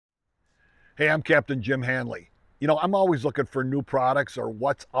Hey, I'm Captain Jim Hanley. You know, I'm always looking for new products or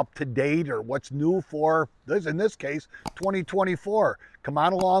what's up to date or what's new for this, in this case, 2024. Come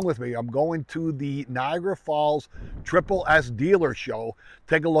on along with me. I'm going to the Niagara Falls Triple S Dealer Show.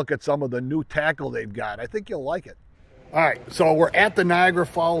 Take a look at some of the new tackle they've got. I think you'll like it. All right, so we're at the Niagara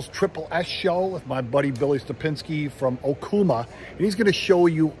Falls Triple S Show with my buddy Billy Stupinski from Okuma, and he's going to show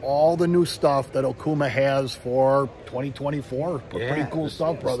you all the new stuff that Okuma has for 2024. Pretty cool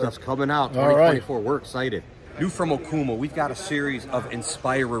stuff, brother. Stuff's coming out 2024. We're excited. New from Okuma, we've got a series of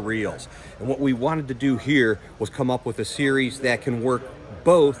Inspira reels, and what we wanted to do here was come up with a series that can work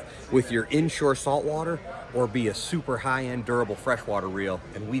both with your inshore saltwater or be a super high-end durable freshwater reel,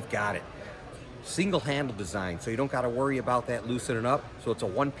 and we've got it. Single handle design, so you don't got to worry about that loosening up. So it's a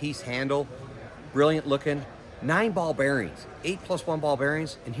one-piece handle, brilliant looking, 9-ball bearings, 8+1 ball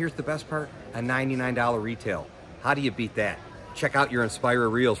bearings, and here's the best part, a $99 retail. How do you beat that? Check out your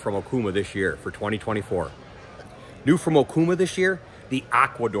Inspira reels from Okuma this year for 2024. New from Okuma this year, the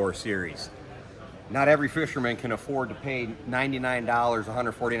Aquador series. Not every fisherman can afford to pay $99,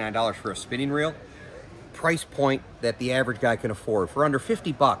 $149 for a spinning reel. Price point that the average guy can afford. For under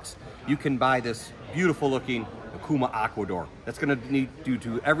 50 bucks, you can buy this beautiful looking Okuma Aquador. That's gonna need you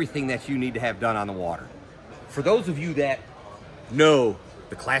to do everything that you need to have done on the water. For those of you that know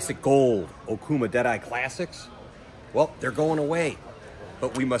the classic gold Okuma Deadeye Classics, well, they're going away.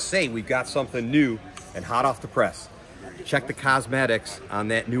 But we must say we've got something new and hot off the press. Check the cosmetics on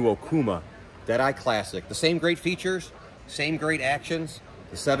that new Okuma Deadeye Classic. The same great features, same great actions.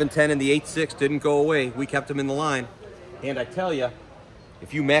 The 710 and the 8.6 didn't go away. We kept them in the line. And I tell you,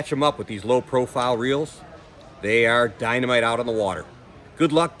 if you match them up with these low profile reels, they are dynamite out on the water.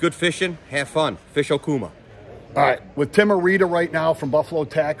 Good luck, good fishing, have fun. Fish Okuma. All right, with Tim Arita right now from Buffalo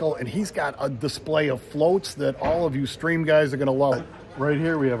Tackle, and he's got a display of floats that all of you stream guys are gonna love. Right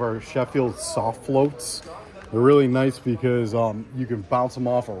here we have our Sheffield soft floats. They're really nice because you can bounce them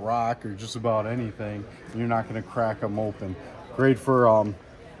off a rock or just about anything, and you're not gonna crack them open. Great for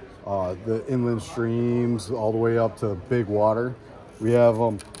the inland streams all the way up to big water. We have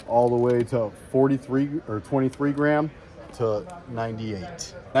them all the way to 43 or 23 gram to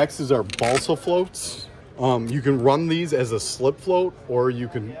 98. Next is our balsa floats. You can run these as a slip float or you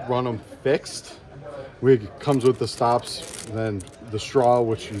can run them fixed. It comes with the stops, and then the straw,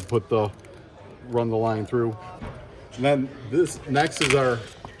 which you run the line through. And then this next is our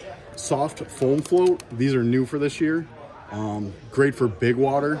soft foam float. These are new for this year. Great for big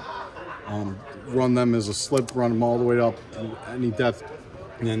water. Run them as a slip, run them all the way up to any depth.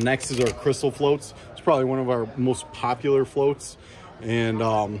 And then next is our crystal floats. It's probably one of our most popular floats. And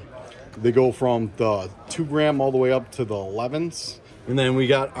they go from the 2 gram all the way up to the 11s. And then we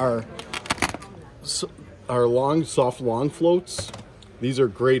got our soft long floats. These are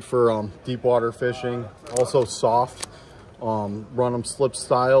great for deep water fishing. Also soft, run them slip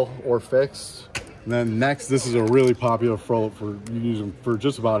style or fixed. And then next, this is a really popular float for you use them for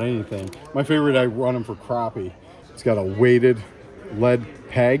just about anything. My favorite, I run them for crappie. It's got a weighted lead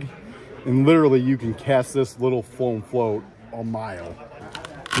peg, and literally you can cast this little foam float a mile.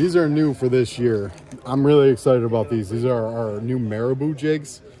 These are new for this year. I'm really excited about these. These are our new marabou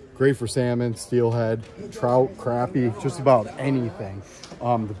jigs. Great for salmon, steelhead, trout, crappie, just about anything.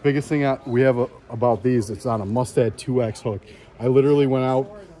 The biggest thing we have about these, it's on a Mustad 2X hook. I literally went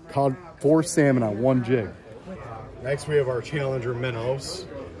out, caught 4 salmon on 1 jig. Next we have our Challenger minnows.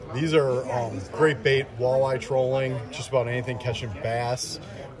 These are great bait, walleye trolling, just about anything, catching bass.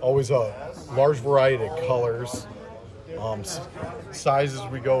 Always a large variety of colors. Sizes,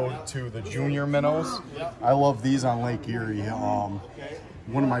 we go to the junior minnows. I love these on Lake Erie.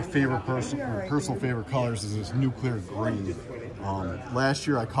 One of my favorite personal favorite colors is this nuclear green. Last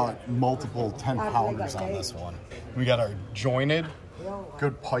year I caught multiple 10-pounders on this one. We got our jointed,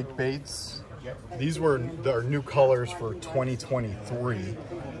 good pike baits. These were our new colors for 2023.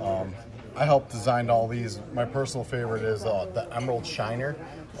 I helped design all these. My personal favorite is the Emerald Shiner.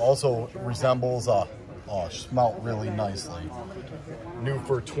 Also resembles smelt really nicely. New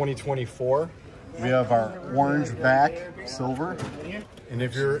for 2024, we have our orange back silver. And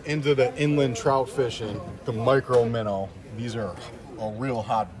if you're into the inland trout fishing, the micro minnow, these are a real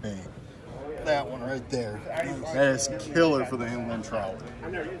hot bait. That one right there, that is killer for the inland trout.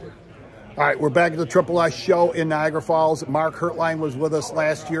 All right, we're back at the Triple S show in Niagara Falls. Mark Hertline was with us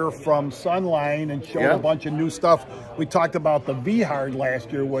last year from Sunline and showed a bunch of new stuff. We talked about the V-Hard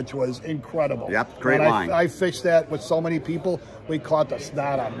last year, which was incredible. Yep, great line. I fished that with so many people. We caught the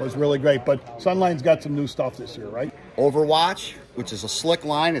snot on it. It was really great. But Sunline's got some new stuff this year, right? Overwatch, which is a slick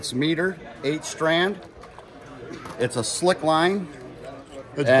line. It's metered, 8 strand. It's a slick line.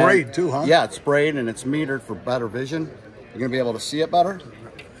 It's sprayed too, huh? Yeah, it's sprayed and it's metered for better vision. You're gonna be able to see it better.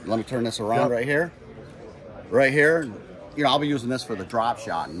 Let me turn this around right here. Right here. You know, I'll be using this for the drop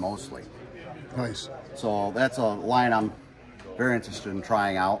shot mostly. Nice. So that's a line I'm very interested in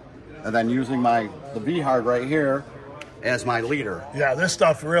trying out. And then using the V-Hard right here as my leader. Yeah, this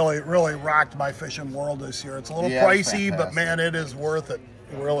stuff really rocked my fishing world this year. It's a little pricey, but man, it is worth it.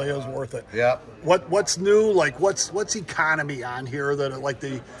 It really is worth it. Yeah. What's new? Like what's economy on here that like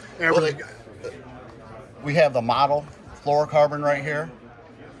the average? Well, we have the model fluorocarbon right here.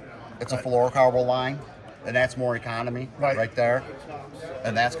 It's a fluorocarbon line, and that's more economy right there.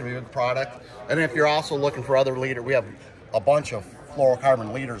 And that's going to be a good product. And if you're also looking for other leader, we have a bunch of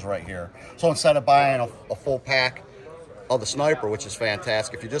fluorocarbon leaders right here. So instead of buying a full pack of the Sniper, which is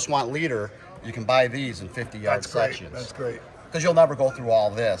fantastic, if you just want leader, you can buy these in 50-yard sections. That's great. Because you'll never go through all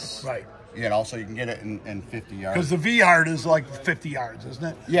this. Right. You know, so you can get it in 50 yards. Because the V-Hard is like 50 yards, isn't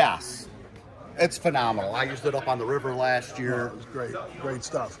it? Yes. It's phenomenal. I used it up on the river last year. It was great. Great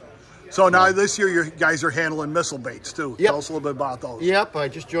stuff. So now this year you guys are handling Misssle baits too. Yep. Tell us a little bit about those. Yep, I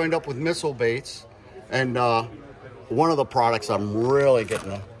just joined up with Misssle baits. And one of the products I'm really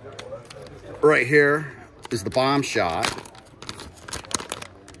getting right here is the bomb shot.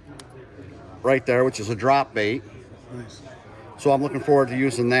 Right there, which is a drop bait. Nice. So I'm looking forward to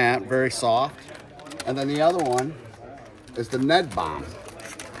using that. Very soft. And then the other one is the Ned bomb.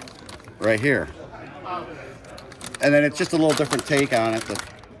 Right here. And then it's just a little different take on it.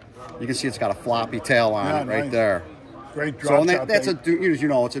 You can see it's got a floppy tail on it right there. Great drop shot that's bait. you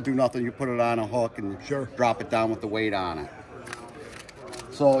know, it's a do nothing. You put it on a hook and drop it down with the weight on it.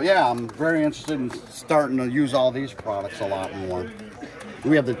 So yeah, I'm very interested in starting to use all these products a lot more.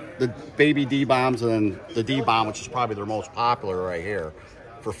 We have the baby D-bombs and the D-bomb, which is probably their most popular right here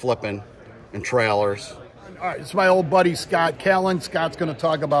for flipping and trailers. All right, it's my old buddy Scott Callan. Scott's going to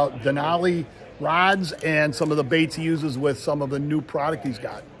talk about Denali rods and some of the baits he uses with some of the new product he's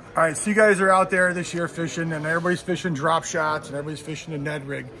got. All right, so you guys are out there this year fishing, and everybody's fishing drop shots, and everybody's fishing a Ned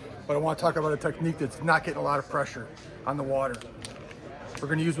rig. But I want to talk about a technique that's not getting a lot of pressure on the water. We're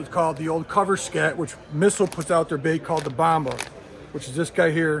going to use what's called the old cover scat, which Misssle puts out their bait called the Bomba, which is this guy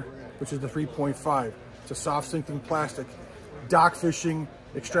here, which is the 3.5. It's a soft sinking plastic dock fishing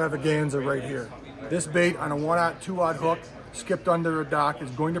extravaganza right here. This bait on a 1/0, 2/0 hook, skipped under a dock, is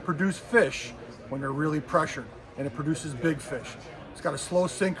going to produce fish when they're really pressured, and it produces big fish. It's got a slow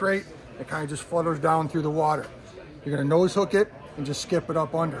sink rate. It kind of just flutters down through the water. You're going to nose hook it and just skip it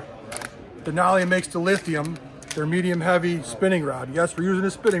up under. Denali makes the lithium, their medium heavy spinning rod. Yes, we're using a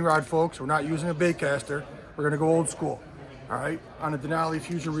spinning rod, folks. We're not using a bait caster. We're going to go old school. All right, on a Denali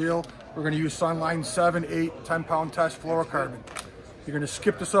Fusion reel, we're going to use Sunline 7, 8, 10-pound test fluorocarbon. You're going to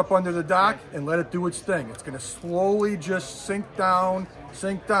skip this up under the dock and let it do its thing. It's going to slowly just sink down,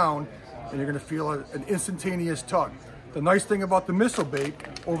 and you're going to feel an instantaneous tug. The nice thing about the Misssle bait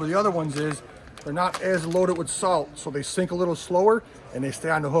over the other ones is they're not as loaded with salt, so they sink a little slower and they stay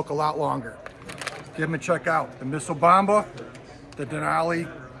on the hook a lot longer. Give them a check out. The Misssle Bomba, the Denali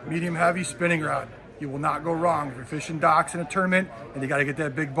medium heavy spinning rod. You will not go wrong if you're fishing docks in a tournament and you got to get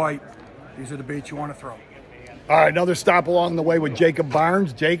that big bite. These are the baits you want to throw. All right, another stop along the way with Jacob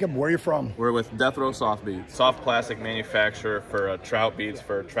Barnes. Jacob, where are you from? We're with Death Row Soft Beads, soft plastic manufacturer for trout beads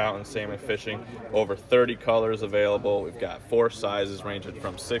for trout and salmon fishing. Over 30 colors available. We've got 4 sizes ranging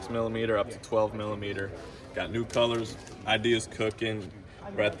from 6mm up to 12mm. Got new colors, ideas cooking.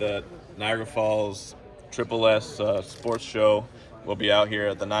 We're at the Niagara Falls SSS Sports Show. We'll be out here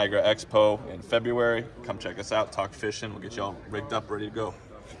at the Niagara Expo in February. Come check us out, talk fishing. We'll get you all rigged up, ready to go.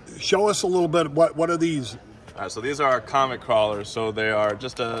 Show us a little bit. What are these? All right, so these are our comet crawlers. So they are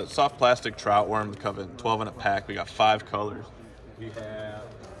just a soft plastic trout worm. They come in 12 in a pack. We got 5 colors. We've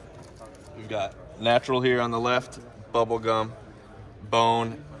got natural here on the left, bubblegum,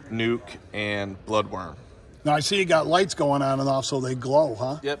 bone, nuke, and bloodworm. Now I see you got lights going on and off so they glow,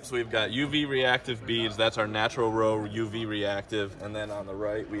 huh? Yep, so we've got UV reactive beads. That's our natural row UV reactive. And then on the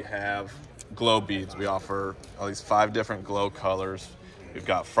right, we have glow beads. We offer at least 5 different glow colors. We've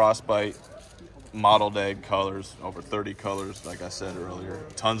got frostbite, mottled egg colors, over 30 colors, like I said earlier.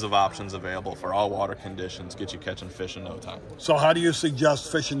 Tons of options available for all water conditions. Get you catching fish in no time. So how do you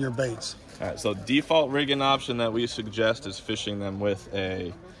suggest fishing your baits? All right, so default rigging option that we suggest is fishing them with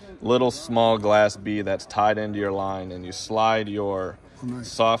a little small glass bead that's tied into your line, and you slide your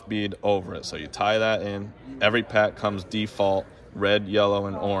soft bead over it. So you tie that in. Every pack comes default red, yellow,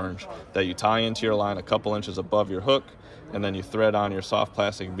 and orange that you tie into your line a couple inches above your hook, and then you thread on your soft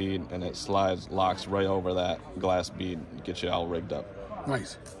plastic bead, and it locks right over that glass bead, get you all rigged up.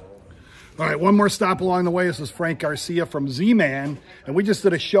 Nice. All right, one more stop along the way. This is Frank Garcia from Z-Man, and we just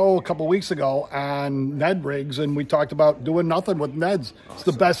did a show a couple weeks ago on Ned rigs, and we talked about doing nothing with Neds. It's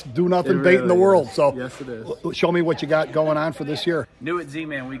the best do-nothing bait in the world. So yes, it is. Show me what you got going on for this year. New at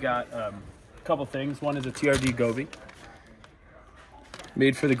Z-Man, we got a couple things. One is a TRD Goby,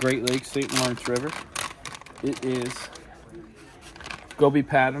 made for the Great Lakes, St. Lawrence River. It is Goby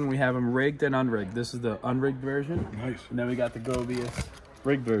pattern. We have them rigged and unrigged. This is the unrigged version. Nice. And then we got the Gobius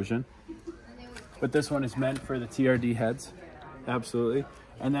rigged version. But this one is meant for the TRD heads. Absolutely.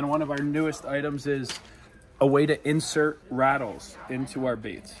 And then one of our newest items is a way to insert rattles into our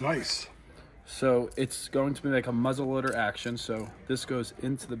baits. Nice. So it's going to be like a muzzleloader action. So this goes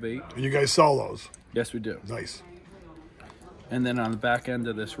into the bait. And you guys sell those? Yes, we do. Nice. And then on the back end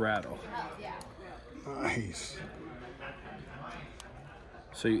of this rattle. Nice.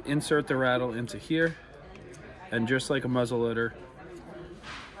 So you insert the rattle into here, and just like a muzzleloader,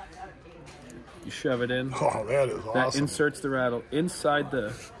 you shove it in. Oh, that is awesome. That inserts the rattle inside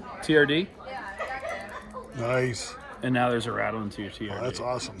the TRD. Nice. And now there's a rattle into your TRD. Oh, that's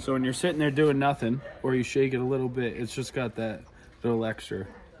awesome. So when you're sitting there doing nothing, or you shake it a little bit, it's just got that little extra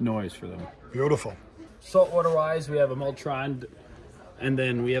noise for them. Beautiful. Saltwater-wise, we have a Multron, and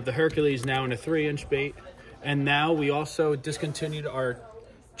then we have the Hercules now in a 3-inch bait. And now we also discontinued our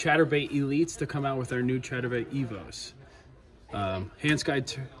Chatterbait Elites to come out with our new Chatterbait Evos.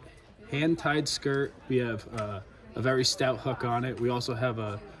 Hand-tied skirt. We have a very stout hook on it. We also have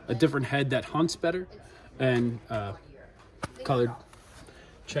a different head that hunts better, and colored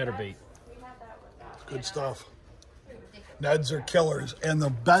chatterbait. Good stuff. Neds are killers. And the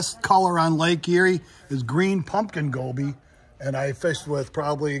best color on Lake Erie is green pumpkin goby. And I fished with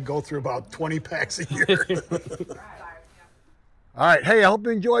probably go through about 20 packs a year. All right, hey, I hope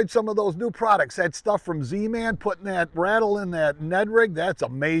you enjoyed some of those new products. That stuff from Z-Man, putting that rattle in that Ned rig, that's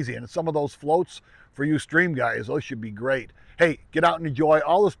amazing. And some of those floats for you stream guys, those should be great. Hey, get out and enjoy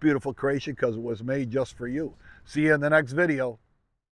all this beautiful creation because it was made just for you. See you in the next video.